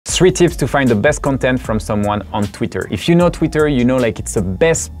3 tips to find the best content from someone on Twitter. If you know Twitter, you know like it's the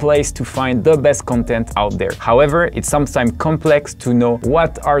best place to find the best content out there. However, it's sometimes complex to know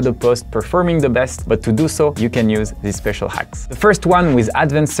what are the posts performing the best, but to do so, you can use these special hacks. The first one with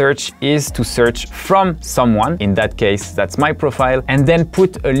advanced search is to search from someone. In that case, that's my profile, and then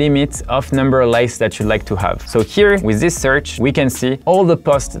put a limit of number of likes that you'd like to have. So here with this search, we can see all the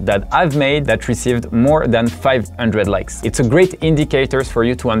posts that I've made that received more than 500 likes. It's a great indicator for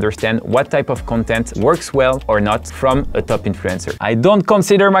you to understand what type of content works well or not from a top influencer. I don't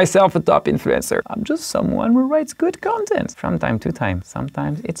consider myself a top influencer. I'm just someone who writes good content from time to time.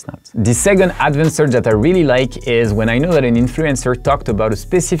 Sometimes it's not. The second advanced search that I really like is when I know that an influencer talked about a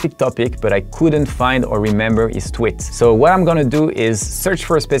specific topic, but I couldn't find or remember his tweet. So what I'm gonna do is search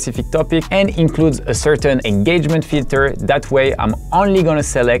for a specific topic and includes a certain engagement filter. That way I'm only gonna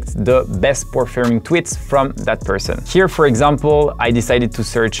select the best performing tweets from that person. Here, for example, I decided to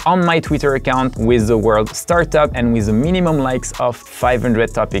search on my Twitter account with the word startup and with a minimum likes of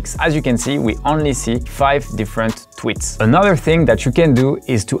 500 topics. As you can see, we only see 5 different tweets. Another thing that you can do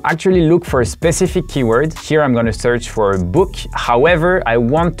is to actually look for a specific keyword. Here I'm gonna search for a book. However, I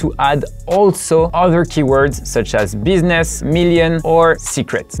want to add also other keywords such as business, million, or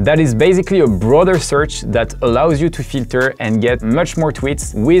secret. That is basically a broader search that allows you to filter and get much more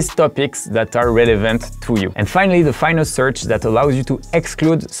tweets with topics that are relevant to you. And finally, the final search that allows you to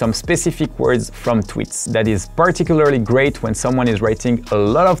exclude some specific words from tweets. That is particularly great when someone is writing a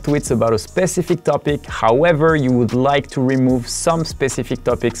lot of tweets about a specific topic. However, you would like to remove some specific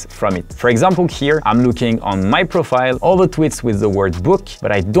topics from it. For example, here I'm looking on my profile, all the tweets with the word book,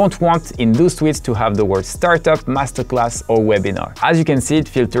 but I don't want in those tweets to have the word startup, masterclass, or webinar. As you can see, it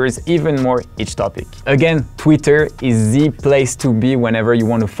filters even more each topic. Again, Twitter is the place to be whenever you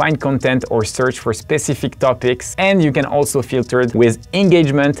want to find content or search for specific topics, and you can also filter it with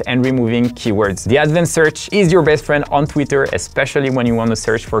engagement and removing keywords. The advanced search is your best friend on Twitter, especially when you want to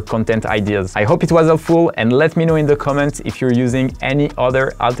search for content ideas. I hope it was helpful, and let me know in the comments if you're using any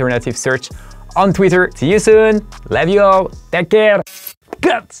other alternative search on Twitter. See you soon. Love you all. Take care.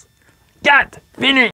 Cut. Finish.